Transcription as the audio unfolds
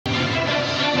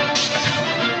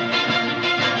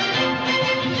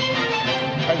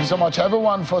so much,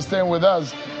 everyone, for staying with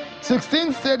us.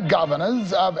 16 state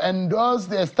governors have endorsed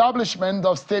the establishment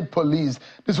of state police.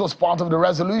 This was part of the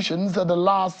resolutions at the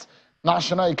last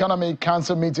National Economic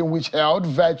Council meeting, which held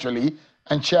virtually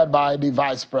and chaired by the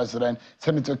Vice President,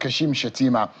 Senator Kashim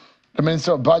Shettima. The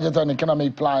Minister of Budget and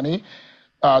Economic Planning,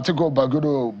 Tuko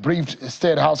Bagudu, briefed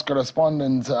State House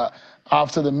correspondents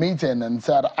after the meeting and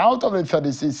said out of the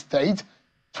 36 states,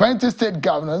 20 state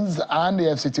governors and the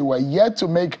FCT were yet to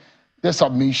make their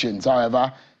submissions.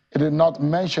 However, it did not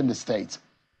mention the states.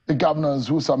 The governors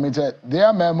who submitted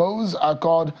their memos have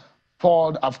called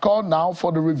now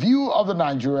for the review of the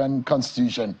Nigerian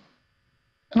Constitution.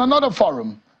 In another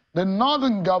forum, the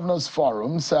Northern Governors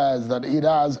Forum says that it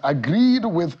has agreed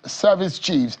with service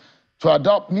chiefs to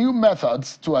adopt new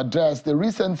methods to address the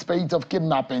recent spate of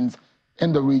kidnappings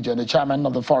in the region. The chairman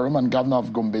of the forum and governor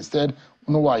of Gombe State,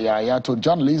 Unuwayaya, told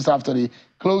journalists after the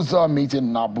closed-door meeting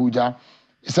in Abuja.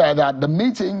 He said that the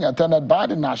meeting, attended by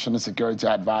the National Security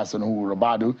Advisor, Nuhu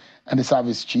Rabadu, and the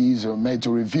service chiefs were made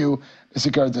to review the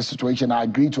security situation and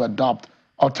agreed to adopt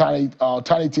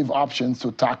alternative options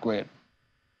to tackle it.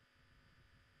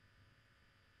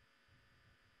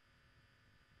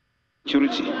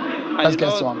 Security. Let's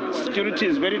get on. Security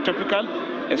is very topical,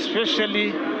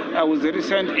 especially with the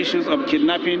recent issues of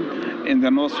kidnapping in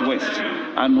the Northwest.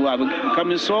 And we are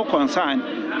becoming so concerned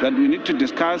that we need to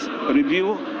discuss,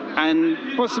 review, and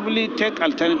possibly take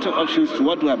alternative options to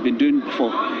what we have been doing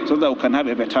before so that we can have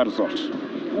a better result.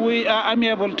 We are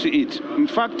amiable to it. In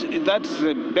fact, that's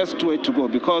the best way to go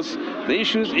because the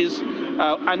issue is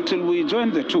until we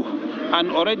join the two.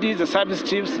 And already the service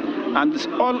chiefs and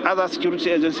all other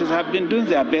security agencies have been doing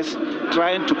their best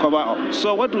trying to cover up.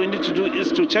 So what we need to do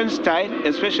is to change style,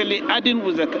 especially adding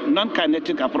with a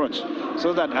non-kinetic approach,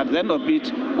 so that at the end of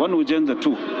it, when we join the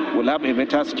two, we'll have a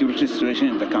better security situation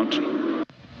in the country.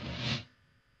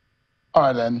 All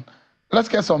right, then. Let's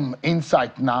get some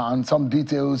insight now and some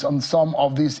details on some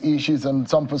of these issues and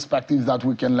some perspectives that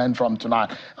we can learn from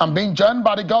tonight. I'm being joined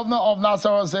by the governor of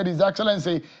Nasarawa State, His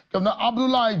Excellency, Governor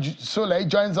Abdullahi Sule,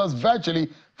 joins us virtually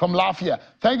from Lafia.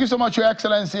 Thank you so much, Your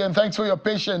Excellency, and thanks for your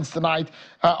patience tonight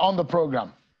on the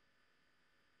program.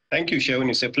 Thank you, Shaun.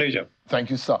 It's a pleasure. Thank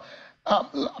you, sir.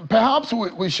 Perhaps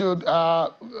we should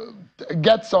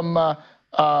get some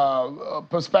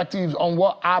perspectives on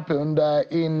what happened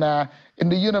in the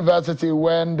university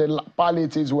when the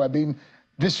palliatives were being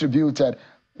distributed.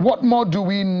 What more do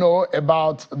we know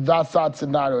about that sad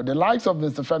scenario? The likes of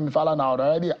Mr. Femi Falana are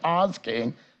already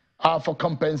asking for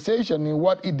compensation in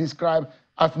what he described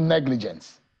as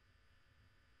negligence.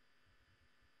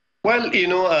 Well,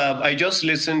 I just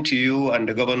listened to you and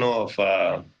the governor of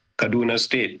Kaduna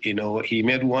State. He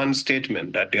made one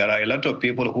statement that there are a lot of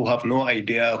people who have no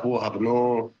idea, who have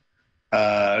no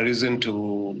reason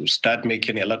to start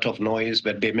making a lot of noise,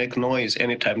 but they make noise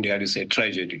anytime there is a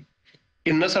tragedy.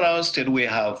 In Nasarawa State, we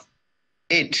have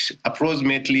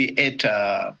approximately eight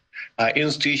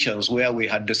institutions where we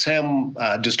had the same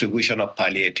distribution of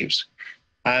palliatives.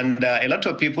 And a lot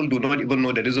of people do not even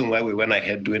know the reason why we went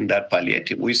ahead doing that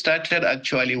palliative. We started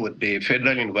actually with the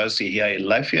Federal University here in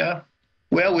Lafia,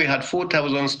 where we had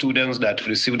 4,000 students that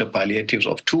received the palliatives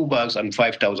of 2 bags and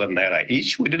 5,000 naira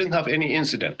each. We didn't have any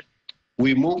incident.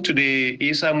 We moved to the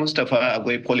Isa Mustafa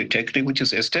Agwai Polytechnic, which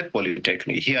is a state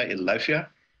polytechnic here in Lafia,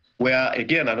 where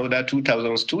again another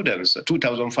 2,000 students,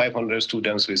 2,500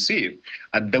 students received,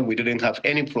 and then we didn't have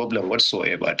any problem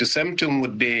whatsoever. The same thing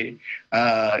with the,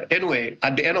 anyway,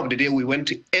 at the end of the day, we went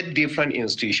to 8 different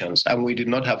institutions and we did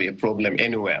not have a problem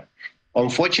anywhere.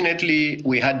 Unfortunately,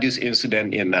 we had this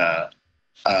incident in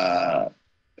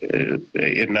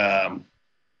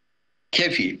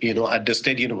Kefi, at the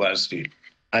State University.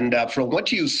 And from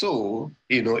what you saw,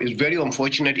 it's very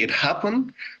unfortunate it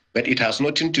happened, but it has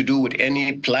nothing to do with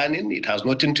any planning. It has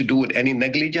nothing to do with any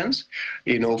negligence.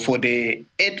 For the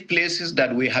 8 places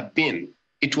that we have been,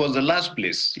 it was the last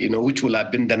place, which will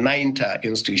have been the 9th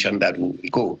institution that we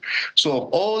go. So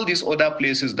all these other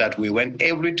places that we went,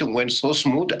 everything went so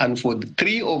smooth. And for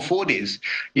 3 or 4 days,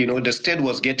 the state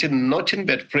was getting nothing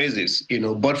but praises,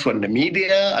 both from the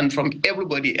media and from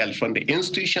everybody else, from the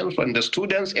institutions, from the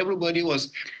students. Everybody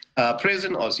was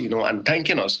praising us, and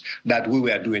thanking us that we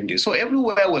were doing this. So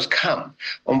everywhere was calm.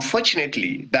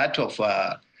 Unfortunately, that of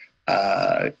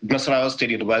Nasarawa State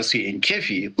University in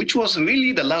Kefi, which was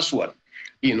really the last one,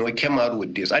 came out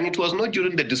with this. And it was not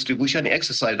during the distribution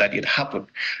exercise that it happened.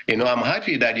 I'm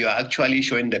happy that you are actually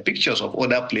showing the pictures of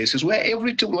other places where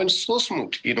everything went so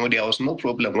smooth. There was no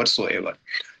problem whatsoever.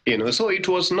 So it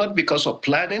was not because of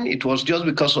planning. It was just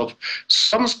because of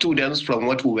some students, from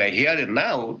what we were hearing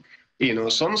now,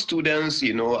 Some students,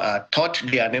 thought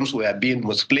their names were being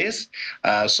misplaced.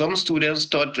 Some students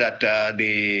thought that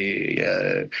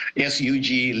the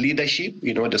SUG leadership,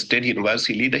 the state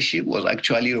university leadership, was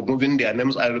actually removing their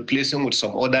names and replacing with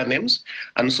some other names.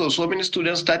 And so many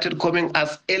students started coming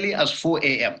as early as 4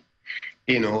 a.m.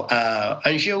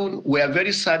 And Sheun, we are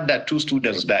very sad that 2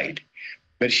 students died.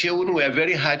 But Sheun, we are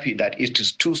very happy that it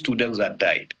is 2 students that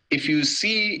died. If you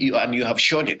see, and you have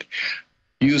shown it,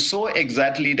 you saw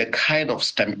exactly the kind of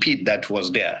stampede that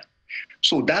was there.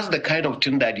 So that's the kind of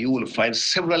thing that you will find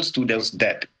several students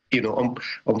dead.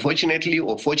 Unfortunately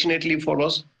or fortunately for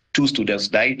us, 2 students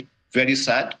died. Very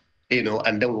sad.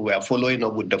 And then we were following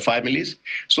up with the families.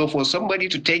 So for somebody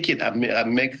to take it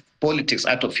and make politics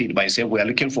out of it by saying we are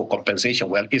looking for compensation,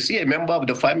 well, is he a member of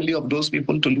the family of those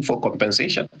people to look for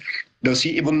compensation? Does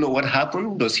he even know what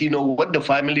happened? Does he know what the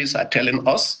families are telling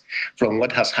us from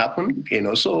what has happened?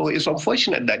 So it's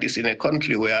unfortunate that it's in a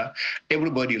country where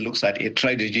everybody looks at a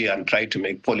tragedy and try to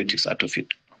make politics out of it.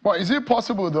 Well, is it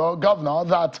possible, though, Governor,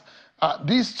 that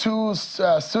these 2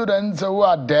 students who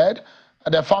are dead,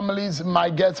 their families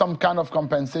might get some kind of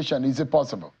compensation? Is it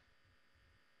possible?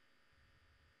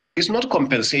 It's not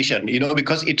compensation,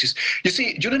 because it is, you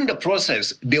see, during the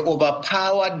process, they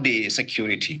overpowered the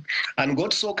security and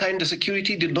got so kind the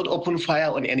security did not open fire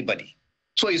on anybody.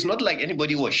 So it's not like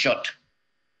anybody was shot.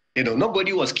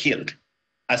 Nobody was killed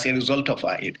as a result of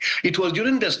it. It was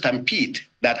during the stampede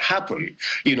that happened.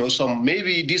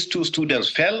 Maybe these 2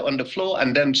 students fell on the floor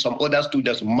and then some other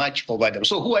students marched over them.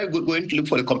 So who are you going to look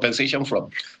for the compensation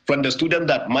from? From the student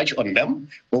that marched on them,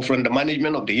 or from the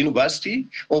management of the university,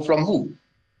 or from who?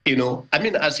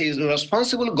 As a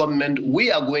responsible government,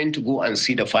 we are going to go and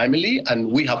see the family,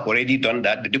 and we have already done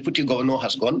that. The deputy governor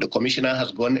has gone, the commissioner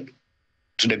has gone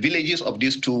to the villages of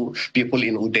these 2 people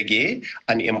in Udege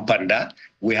and in Panda.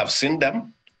 We have seen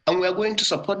them. And we are going to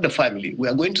support the family. We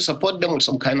are going to support them with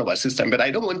some kind of assistance. But I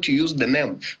don't want to use the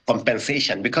name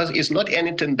compensation because it's not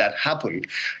anything that happened,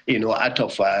 out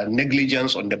of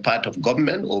negligence on the part of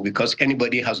government or because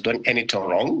anybody has done anything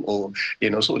wrong, or,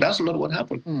 so that's not what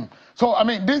happened. So,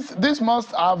 this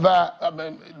must have,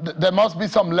 there must be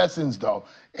some lessons, though,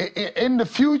 in the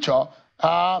future,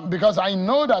 because I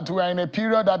know that we are in a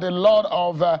period that a lot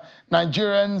of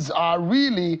Nigerians are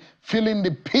really feeling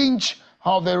the pinch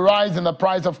of the rise in the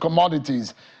price of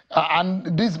commodities, and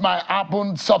this might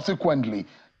happen subsequently.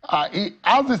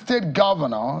 As the state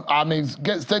governor,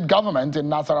 state government in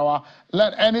Nasarawa,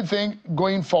 learn anything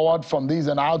going forward from this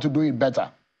and how to do it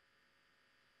better?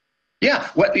 Yeah,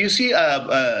 well, you see,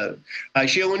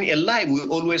 Sheun, in life, we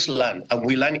always learn, and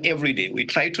we learn every day. We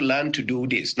try to learn to do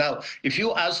this. Now, if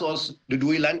you ask us, did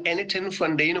we learn anything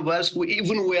from the university,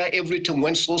 even where everything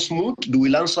went so smooth, do we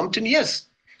learn something? Yes.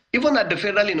 Even at the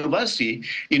Federal University,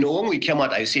 when we came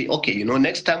out, I say, okay,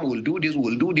 next time we'll do this,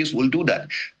 we'll do this, we'll do that.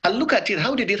 And look at it,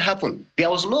 how did it happen? There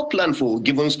was no plan for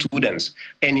giving students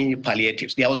any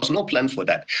palliatives. There was no plan for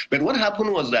that. But what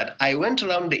happened was that I went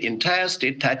around the entire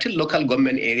state, 13 local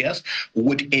government areas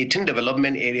with 18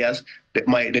 development areas.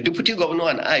 The deputy governor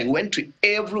and I went to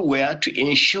everywhere to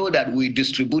ensure that we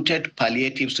distributed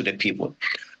palliatives to the people.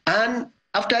 And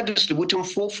after distributing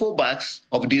four bags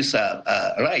of this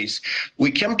rice,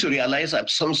 we came to realize that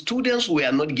some students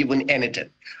were not given anything.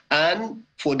 And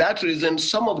for that reason,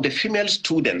 some of the female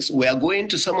students were going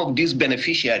to some of these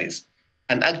beneficiaries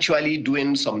and actually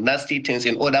doing some nasty things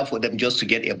in order for them just to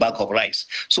get a bag of rice.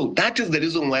 So that is the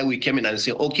reason why we came in and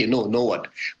say, okay, no, know what?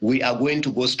 We are going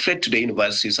to go straight to the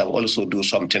universities and also do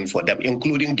something for them,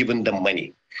 including giving them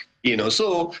money.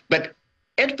 But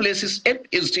 8 places, 8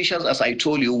 institutions, as I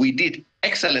told you, we did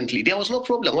excellently. There was no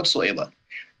problem whatsoever.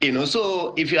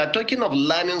 So if you are talking of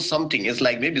learning something, it's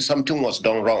like maybe something was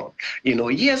done wrong.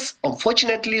 Yes,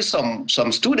 unfortunately, some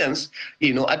students,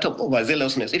 out of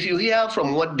overzealousness, if you hear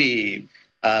from what the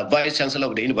Vice Chancellor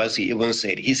of the university even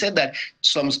said, he said that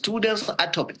some students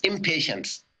out of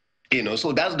impatience,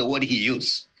 so that's the word he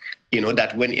used,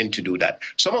 that went in to do that.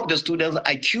 Some of the students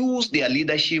accused their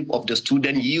leadership of the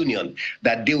student union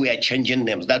that they were changing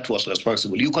names. That was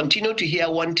responsible. You continue to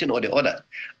hear one thing or the other.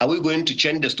 Are we going to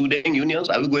change the student unions?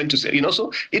 Are we going to say,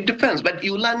 so it depends, but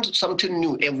you learn something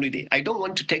new every day. I don't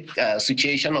want to take a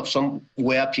situation of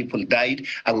where people died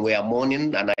and we are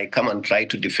mourning and I come and try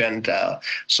to defend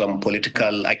some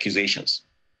political accusations.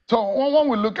 So when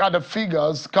we look at the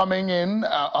figures coming in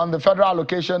on the federal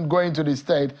allocation going to the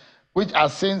state, which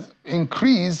has since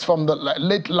increased from the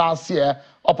late last year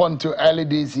up until early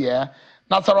this year.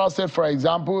 Nasarawa State, for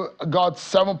example, got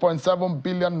 7.7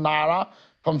 billion naira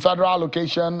from federal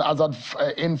allocation as of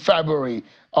in February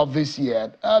of this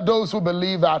year. Those who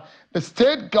believe that the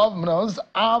state governors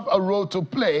have a role to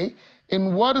play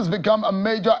in what has become a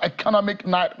major economic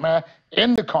nightmare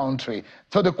in the country.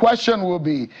 So the question will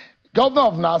be, Governor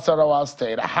of Nasarawa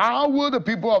State, how will the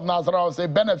people of Nasarawa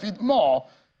State benefit more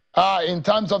in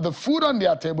terms of the food on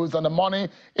their tables and the money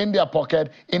in their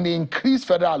pocket in the increased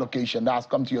federal allocation that has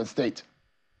come to your state?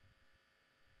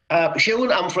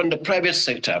 Shegun, I'm from the private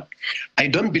sector. I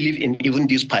don't believe in even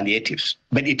these palliatives,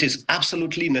 but it is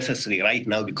absolutely necessary right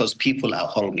now because people are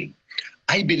hungry.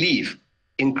 I believe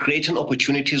in creating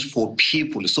opportunities for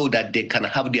people so that they can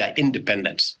have their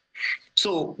independence.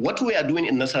 So what we are doing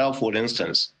in Nasarawa, for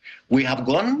instance, we have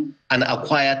gone and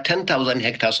acquired 10,000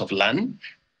 hectares of land.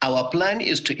 Our plan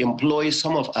is to employ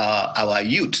some of our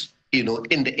youth, in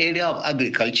the area of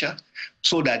agriculture,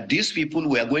 so that these people,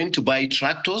 we are going to buy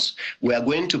tractors. We are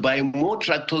going to buy more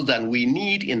tractors than we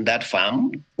need in that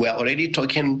farm. We are already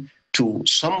talking to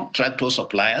some tractor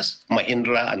suppliers,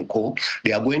 Mahindra and Co.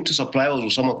 They are going to supply us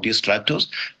with some of these tractors,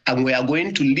 and we are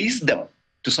going to lease them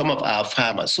to some of our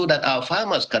farmers so that our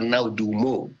farmers can now do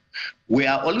more. We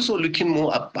are also looking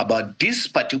more about this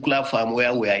particular farm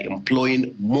where we are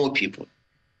employing more people.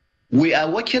 We are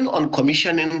working on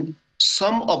commissioning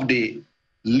some of the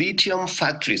lithium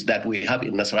factories that we have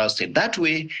in Nasarawa State. That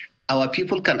way, our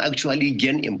people can actually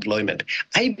gain employment.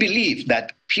 I believe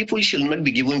that people should not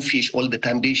be given fish all the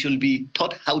time. They should be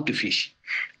taught how to fish.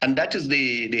 And that is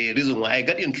the reason why I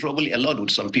got in trouble a lot with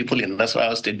some people in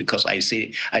Nasarawa State because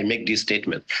I make this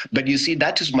statement. But you see,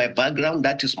 that is my background.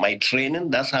 That is my training.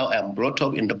 That's how I'm brought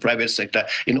up in the private sector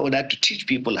in order to teach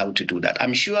people how to do that.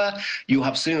 I'm sure you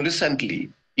have seen recently,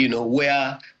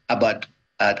 where about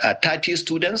 30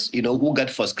 students, who got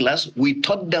first class, we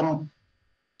taught them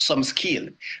some skill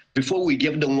before we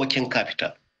gave them working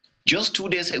capital. Just 2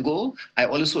 days ago, I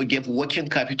also gave working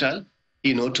capital,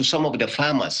 to some of the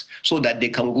farmers so that they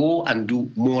can go and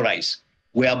do more rice.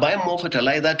 We are buying more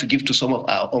fertilizer to give to some of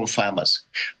our own farmers.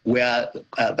 We are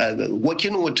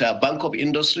working with a Bank of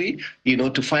Industry,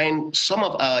 to find some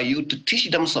of our youth to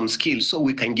teach them some skills so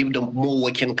we can give them more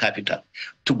working capital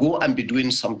to go and be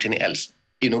doing something else.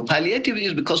 Palliative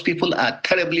is because people are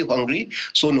terribly hungry.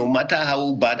 So no matter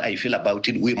how bad I feel about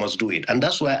it, we must do it. And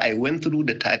that's why I went through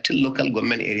the 13 local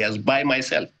government areas by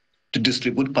myself to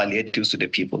distribute palliatives to the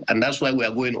people. And that's why we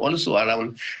are going also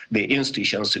around the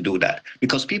institutions to do that.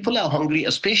 Because people are hungry,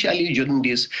 especially during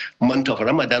this month of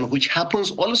Ramadan, which happens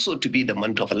also to be the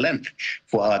month of Lent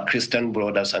for our Christian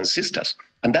brothers and sisters.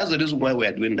 And that's the reason why we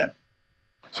are doing that.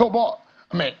 So, but,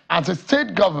 as a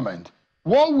state government,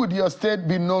 what would your state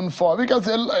be known for? Because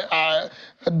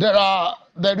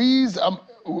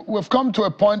we've come to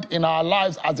a point in our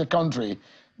lives as a country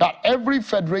that every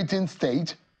federating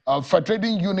state,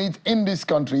 federating unit in this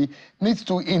country needs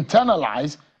to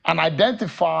internalize and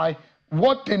identify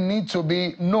what they need to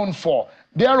be known for,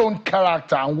 their own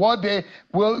character, and what they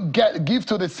will give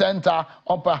to the center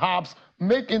or perhaps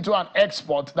make into an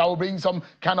export that will bring some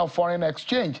kind of foreign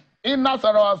exchange. In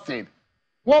Nasarawa State,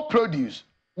 what produce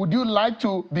would you like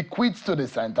to bequeath to the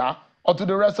center or to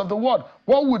the rest of the world?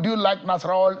 What would you like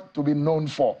Nasarawa to be known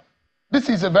for? This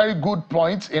is a very good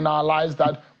point in our lives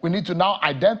that we need to now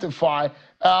identify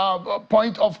a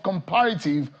point of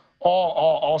comparative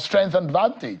or strength and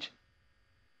advantage.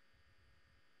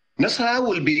 Nasarawa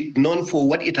will be known for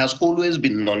what it has always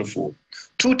been known for.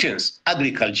 Two things: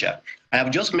 agriculture. I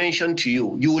have just mentioned to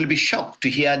you, you will be shocked to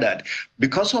hear that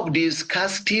because of the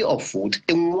scarcity of food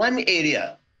in one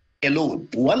area alone,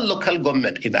 one local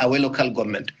government, in our local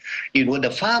government,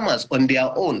 the farmers on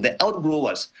their own, the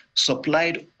outgrowers,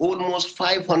 supplied almost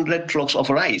 500 trucks of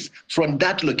rice from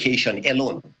that location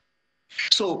alone.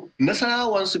 So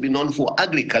Nasarawa wants to be known for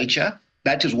agriculture.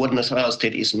 That is what Nasarawa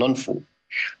State is known for.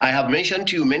 I have mentioned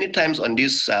to you many times on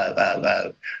this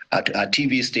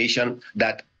TV station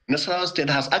that Nasarawa State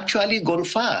has actually gone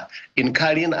far in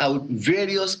carrying out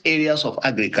various areas of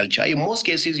agriculture. In most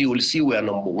cases, you will see we are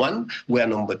number 1, we are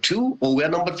number 2, or we are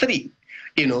number 3.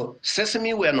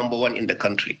 Sesame, we are number 1 in the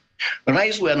country.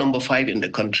 Rice, we are number 5 in the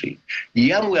country.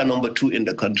 Yam, we are number 2 in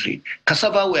the country.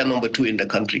 Cassava, we are number 2 in the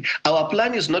country. Our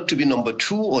plan is not to be number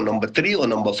 2 or number 3 or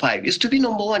number 5. It's to be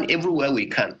number 1 everywhere we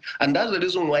can. And that's the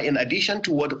reason why, in addition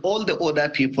to what all the other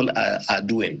people are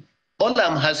doing,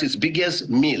 Olam has its biggest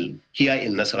mill here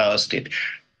in Nasarawa State.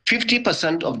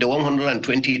 50% of the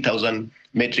 120,000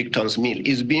 metric tons mill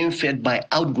is being fed by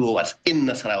outgrowers in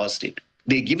Nasarawa State.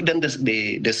 They give them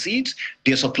the seeds,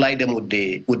 they supply them with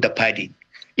the paddy.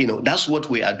 That's what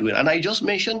we are doing. And I just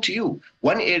mentioned to you,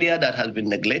 one area that has been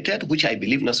neglected, which I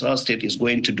believe Nasarawa State is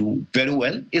going to do very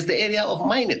well, is the area of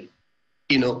mining.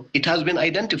 It has been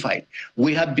identified.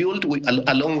 We have built,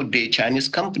 along with the Chinese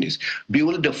companies,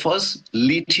 built the first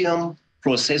lithium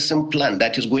processing plant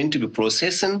that is going to be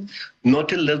processing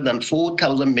not less than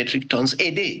 4,000 metric tons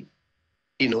a day,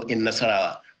 in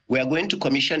Nasarawa. We are going to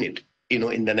commission it,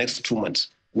 in the next 2 months.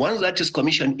 Once that is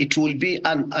commissioned, it will be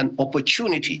an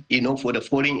opportunity, for the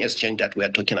foreign exchange that we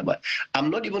are talking about. I'm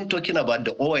not even talking about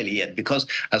the oil yet, because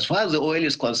as far as the oil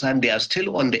is concerned, they are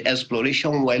still on the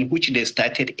exploration well, which they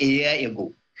started a year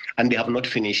ago, and they have not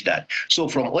finished that. So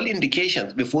from all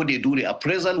indications, before they do the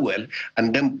appraisal well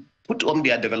and then put on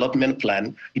their development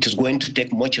plan, it is going to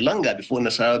take much longer before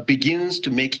Nasarawa begins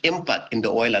to make impact in the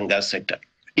oil and gas sector.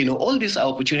 All these are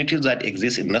opportunities that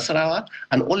exist in Nasarawa,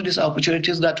 and all these are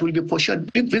opportunities that will be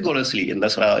pursued vigorously in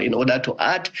Nasarawa in order to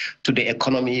add to the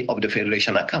economy of the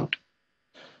Federation account.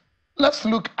 Let's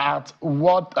look at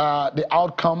what the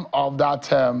outcome of that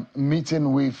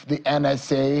meeting with the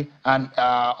NSA and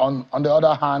on the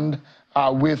other hand,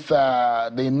 with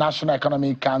the National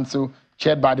Economic Council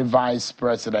chaired by the Vice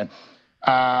President.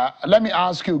 Let me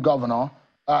ask you, Governor,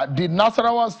 did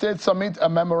Nasarawa State submit a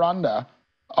memorandum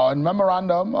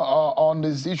on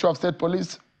this issue of state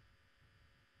police?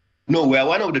 No, we are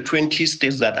one of the 20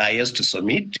 states that are yet to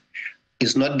submit.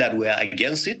 It's not that we are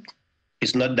against it.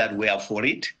 It's not that we are for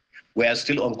it. We are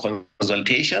still on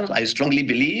consultations. I strongly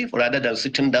believe, rather than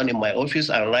sitting down in my office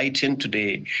and writing to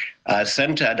the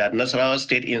center that Nasarawa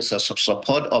State is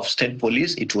support of state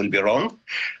police, it will be wrong.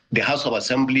 The House of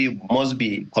Assembly must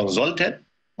be consulted.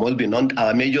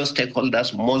 Our major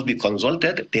stakeholders must be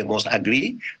consulted. They must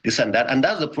agree, this and that. And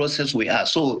that's the process we are.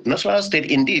 So Nasarawa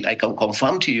State, indeed, I can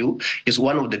confirm to you, is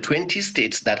one of the 20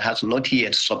 states that has not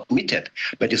yet submitted.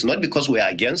 But it's not because we are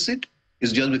against it.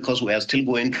 It's just because we are still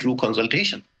going through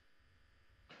consultation.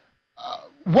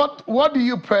 What do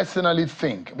you personally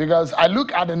think? Because I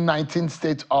look at the 19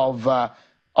 states of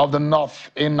the North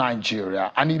in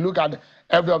Nigeria, and you look at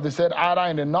every of the states either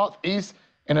in the Northeast,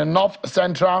 in the North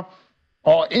Central,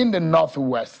 or in the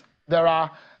Northwest. There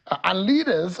are and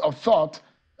leaders of thought,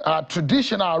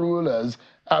 traditional rulers,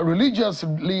 religious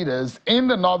leaders in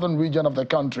the northern region of the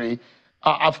country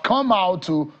have come out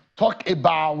to talk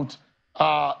about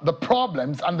the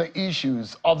problems and the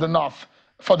issues of the North.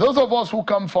 For those of us who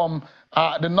come from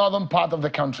the northern part of the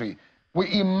country,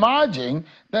 we imagine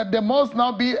that there must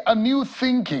now be a new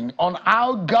thinking on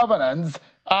how governance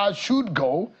should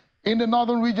go in the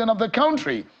northern region of the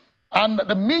country. And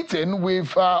the meeting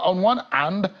with, on one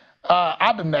hand,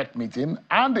 at the NEC meeting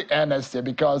and the NSA,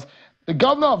 because the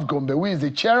governor of Gombe, who is the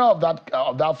chair of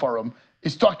that forum,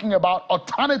 is talking about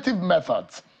alternative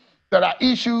methods. There are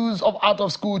issues of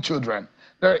out-of-school children.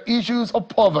 There are issues of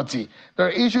poverty. There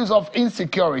are issues of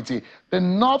insecurity. The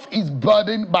North is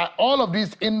burdened by all of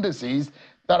these indices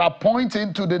that are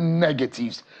pointing to the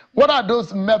negatives. What are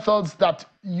those methods that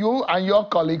you and your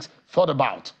colleagues thought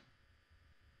about?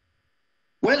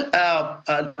 Well,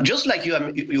 just like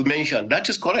you mentioned, that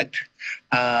is correct.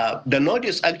 The North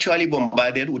is actually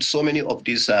bombarded with so many of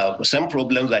these same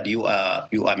problems that you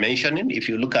are mentioning. If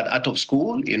you look at out of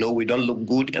school, we don't look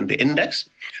good in the index.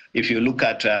 If you look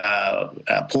at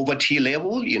poverty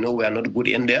level, we are not good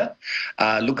in there.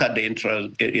 Look at the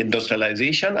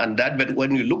industrialization and that. But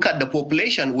when you look at the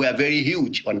population, we are very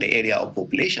huge on the area of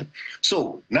population.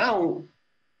 So now,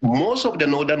 most of the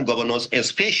northern governors,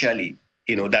 especially,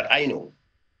 that I know,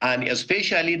 and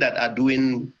especially that are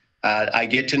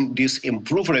getting this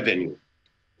improved revenue.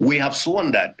 We have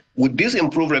sworn that with this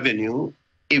improved revenue,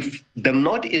 if the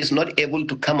North is not able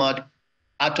to come out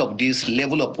of this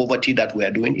level of poverty that we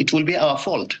are doing, it will be our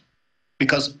fault.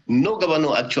 Because no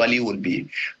governor actually will be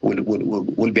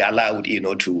allowed,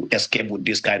 to escape with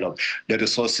this kind of the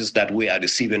resources that we are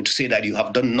receiving, to say that you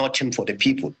have done nothing for the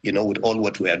people, with all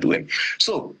what we are doing.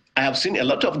 So I have seen a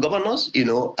lot of governors,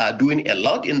 are doing a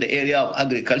lot in the area of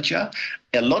agriculture,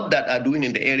 a lot that are doing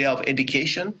in the area of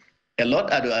education, a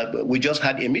lot. We just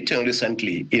had a meeting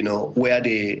recently, where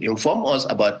they informed us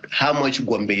about how much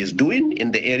Gombe is doing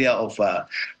in the area of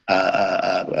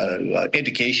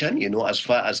education, as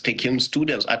far as taking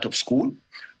students out of school.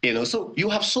 So you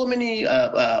have so many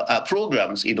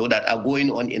programs, that are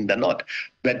going on in the North.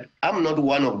 But I'm not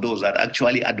one of those that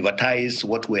actually advertise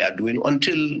what we are doing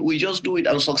until we just do it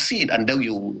and succeed, and then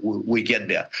we get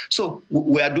there. So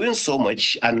we are doing so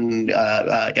much, and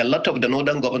a lot of the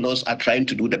northern governors are trying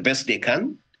to do the best they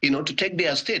can, to take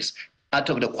their states out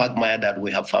of the quagmire that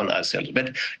we have found ourselves.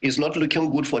 But it's not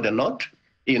looking good for the North.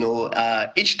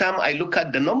 Each time I look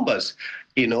at the numbers,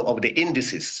 of the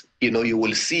indices, you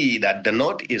will see that the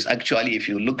North is actually, if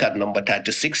you look at number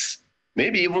 36,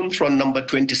 maybe even from number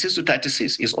 26 to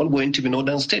 36, is all going to be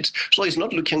northern states. So it's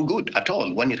not looking good at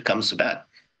all when it comes to that.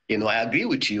 I agree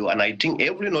with you, and I think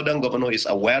every northern governor is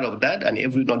aware of that, and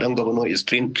every northern governor is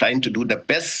trying to do the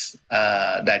best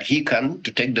that he can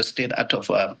to take the state out of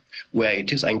where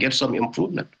it is and get some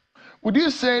improvement. Would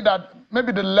you say that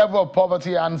maybe the level of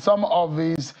poverty and some of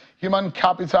these human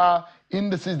capital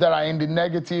indices that are in the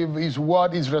negative is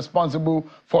what is responsible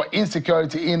for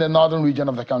insecurity in the northern region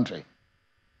of the country?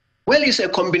 Well, it's a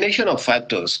combination of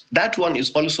factors. That one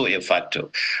is also a factor.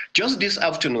 Just this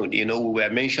afternoon, we were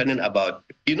mentioning about,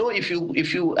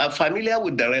 if you are familiar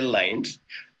with the rail lines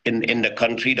in the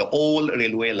country, the old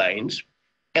railway lines,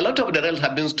 a lot of the rails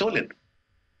have been stolen.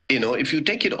 If you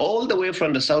take it all the way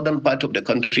from the southern part of the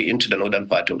country into the northern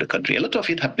part of the country, a lot of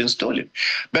it have been stolen.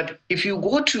 But if you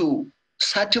go to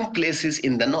certain places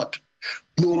in the north,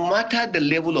 no matter the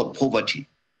level of poverty,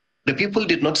 the people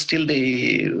did not steal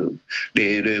the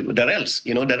rails.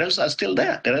 The rails are still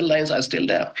there. The rail lines are still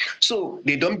there. So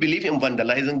they don't believe in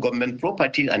vandalizing government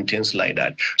property and things like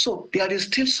that. So there is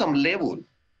still some level,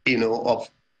 of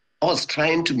us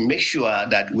trying to make sure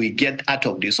that we get out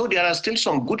of this. So there are still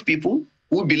some good people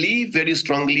who believe very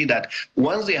strongly that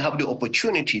once they have the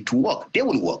opportunity to work, they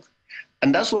will work.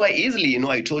 And that's why easily,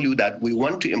 I told you that we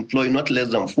want to employ not less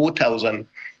than 4,000,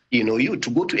 youth to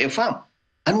go to a farm.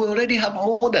 And we already have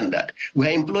more than that. We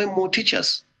are employing more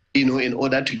teachers, in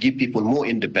order to give people more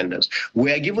independence.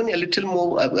 We are giving a little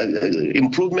more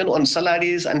improvement on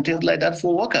salaries and things like that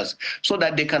for workers so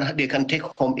that they can take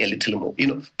home a little more.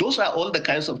 Those are all the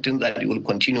kinds of things that we will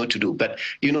continue to do. But,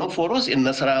 for us in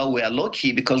Nasarawa, we are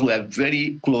lucky because we are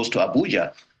very close to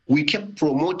Abuja. We kept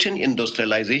promoting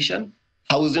industrialization,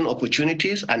 housing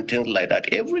opportunities, and things like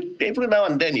that. Every now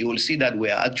and then you will see that we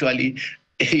are actually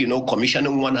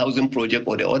commissioning one housing project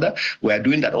or the other. We are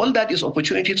doing that. All that is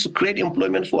opportunities to create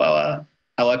employment for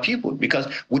our people, because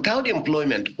without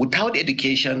employment, without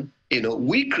education,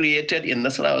 we created in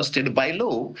Nasarawa State by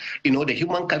law, the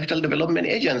Human Capital Development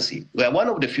Agency. We are one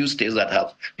of the few states that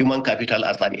have human capital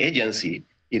as an agency,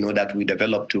 that we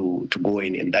developed to go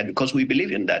in that, because we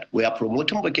believe in that. We are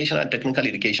promoting vocational and technical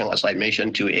education, as I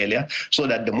mentioned to you earlier, so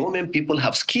that the moment people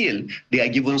have skill, they are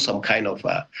given some kind of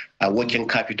a working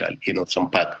capital, some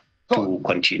pack to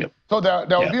continue. So there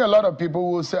will be a lot of people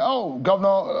who will say, oh,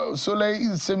 Governor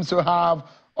Sule seems to have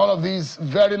all of these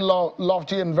very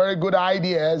lofty and very good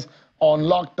ideas on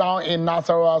lockdown in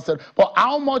Nasarawa State. But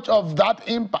how much of that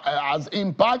has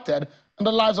impacted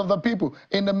the lives of the people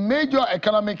in the major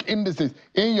economic indices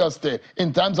in your state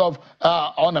in terms of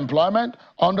unemployment,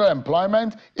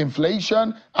 underemployment,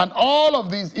 inflation, and all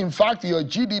of these? In fact, your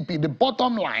GDP, the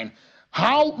bottom line,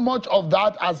 how much of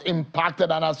that has impacted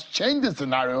and has changed the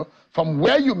scenario from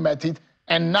where you met it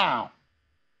and now?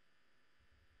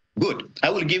 Good. I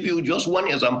will give you just one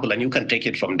example and you can take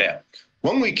it from there.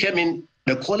 When we came in,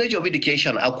 the College of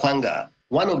Education, Akwanga,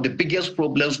 one of the biggest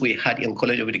problems we had in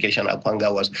College of Education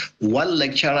Akwanga was one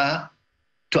lecturer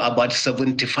to about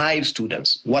 75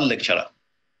 students, one lecturer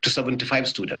to 75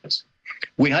 students.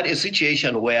 We had a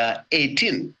situation where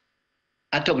 18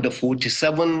 out of the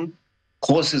 47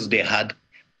 courses they had,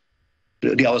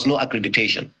 there was no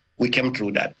accreditation. We came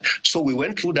through that. So we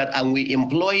went through that and we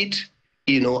employed,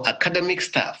 academic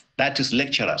staff, that is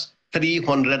lecturers,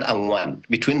 301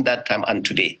 between that time and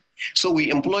today. So we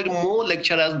employed more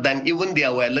lecturers than even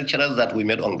there were lecturers that we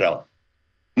met on ground.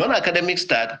 Non-academic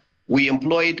staff, we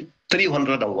employed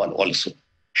 301 also.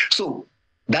 So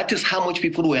that is how much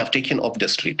people we have taken off the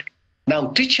street. Now,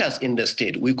 teachers in the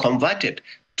state, we converted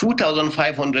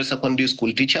 2,500 secondary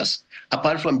school teachers,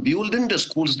 apart from building the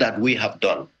schools that we have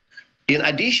done. In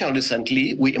addition,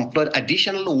 recently, we employed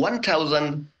additional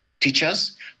 1,000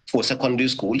 teachers for secondary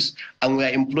schools, and we are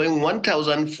employing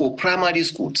 1,000 for primary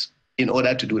schools. In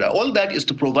order to do that. All that is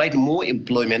to provide more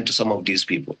employment to some of these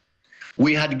people.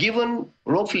 We had given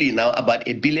roughly now about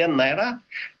 1 billion naira.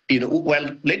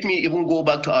 Well, let me even go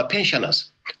back to our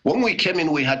pensioners. When we came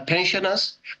in, we had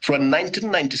pensioners from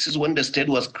 1996 when the state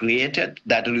was created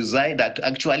that resigned, that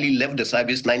actually left the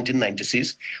service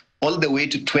 1996, all the way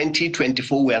to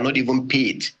 2024, we are not even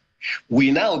paid.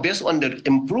 We now, based on the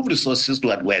improved resources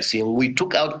that we're seeing, we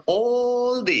took out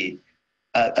all the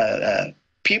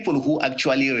people who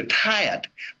actually retired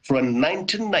from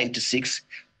 1996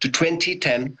 to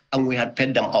 2010, and we had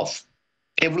paid them off,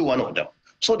 every one of them,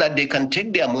 so that they can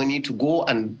take their money to go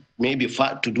and maybe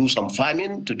to do some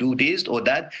farming, to do this or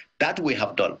that. That we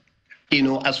have done.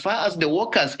 As far as the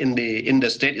workers in the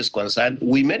state is concerned,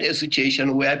 we made a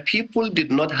situation where people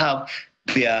did not have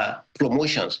their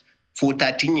promotions for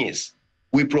 13 years.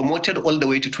 We promoted all the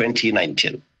way to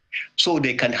 2019. So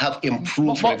they can have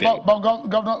improved revenue. But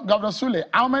Governor Sule,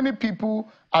 how many people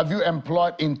have you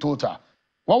employed in total?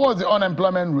 What was the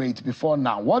unemployment rate before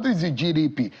now? What is the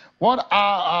GDP? What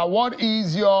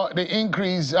is the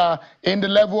increase in the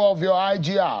level of your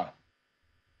IGR?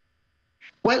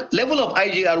 Well, level of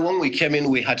IGR, when we came in,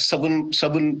 we had 7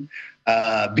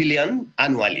 billion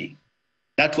annually.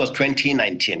 That was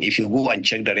 2019, if you go and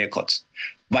check the records.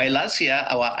 By last year,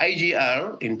 our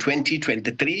IGR in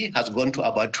 2023 has gone to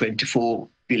about 24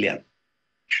 billion.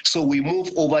 So we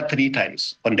moved over 3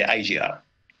 times on the IGR.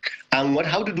 And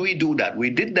how did we do that? We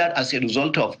did that as a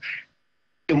result of,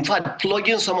 in fact,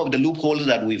 plugging some of the loopholes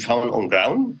that we found on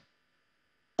ground,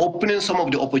 opening some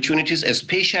of the opportunities,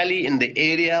 especially in the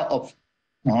area of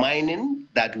mining,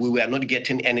 that we were not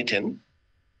getting anything,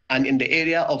 and in the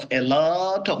area of a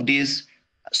lot of these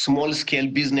small-scale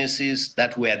businesses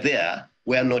that were there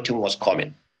where nothing was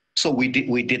coming. So we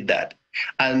did that.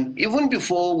 And even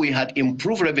before we had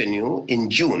improved revenue in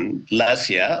June last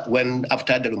year, when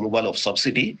after the removal of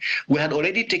subsidy, we had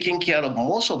already taken care of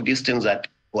most of these things that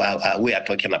we are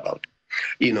talking about.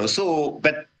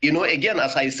 But again,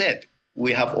 as I said,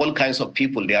 we have all kinds of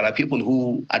people. There are people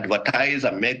who advertise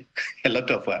and make a lot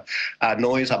of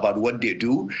noise about what they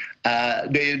do.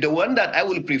 The one that I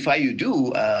will prefer you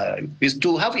do is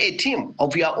to have a team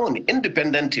of your own,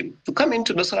 independent team, to come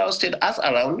into Nasarawa State,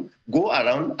 go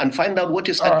around and find out what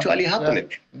is actually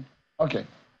happening. Yeah. Okay.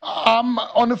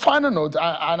 On the final note,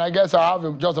 and I guess I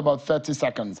have just about 30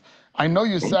 seconds. I know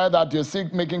you said that you're still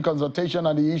making consultation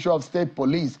on the issue of state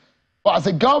police. But as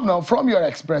a governor, from your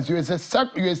experience, you're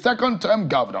a second-term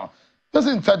governor. Just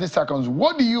in 30 seconds,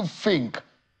 what do you think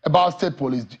about state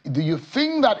police? Do you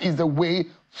think that is the way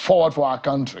forward for our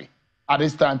country at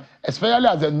this time, especially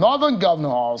as a northern governor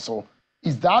also?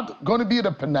 Is that going to be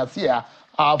the panacea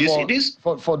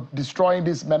for destroying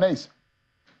this menace?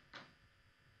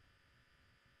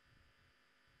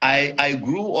 I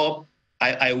grew up,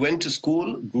 I went to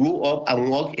school, grew up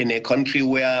and worked in a country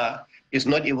where it's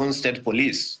not even state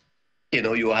police.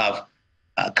 You have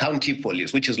county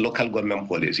police, which is local government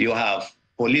police. You have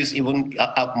police, even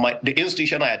the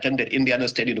institution I attended, Indiana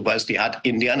State University, had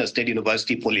Indiana State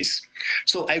University Police.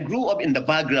 So I grew up in the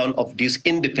background of this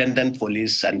independent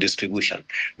police and distribution.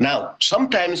 Now,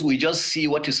 sometimes we just see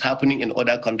what is happening in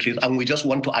other countries and we just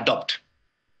want to adopt.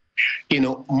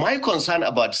 My concern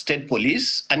about state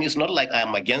police, and it's not like I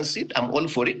am against it, I'm all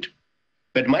for it.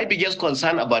 But my biggest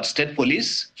concern about state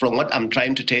police, from what I'm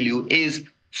trying to tell you, is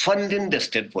funding the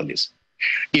state police.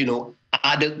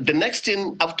 The next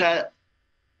thing after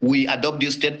we adopt the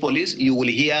state police, you will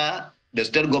hear the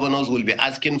state governors will be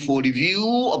asking for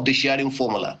review of the sharing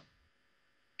formula.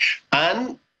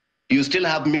 And you still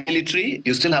have military,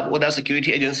 you still have other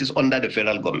security agencies under the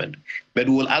federal government. But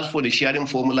we will ask for the sharing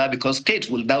formula because states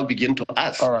will now begin to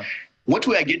ask. All right. What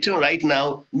we are getting right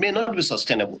now may not be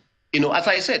sustainable. As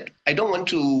I said, I don't want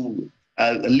to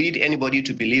lead anybody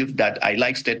to believe that I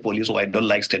like state police or I don't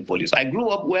like state police. I grew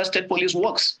up where state police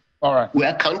works,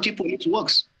 where county police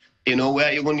works,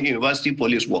 where even university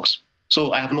police works.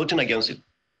 So I have nothing against it.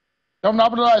 Governor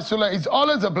Abdullahi Sule, it's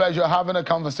always a pleasure having a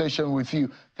conversation with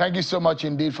you. Thank you so much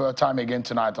indeed for your time again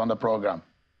tonight on the program.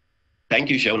 Thank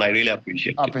you, Sean. I really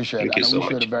appreciate it. I appreciate it. And I wish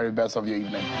you the very best of your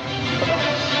evening.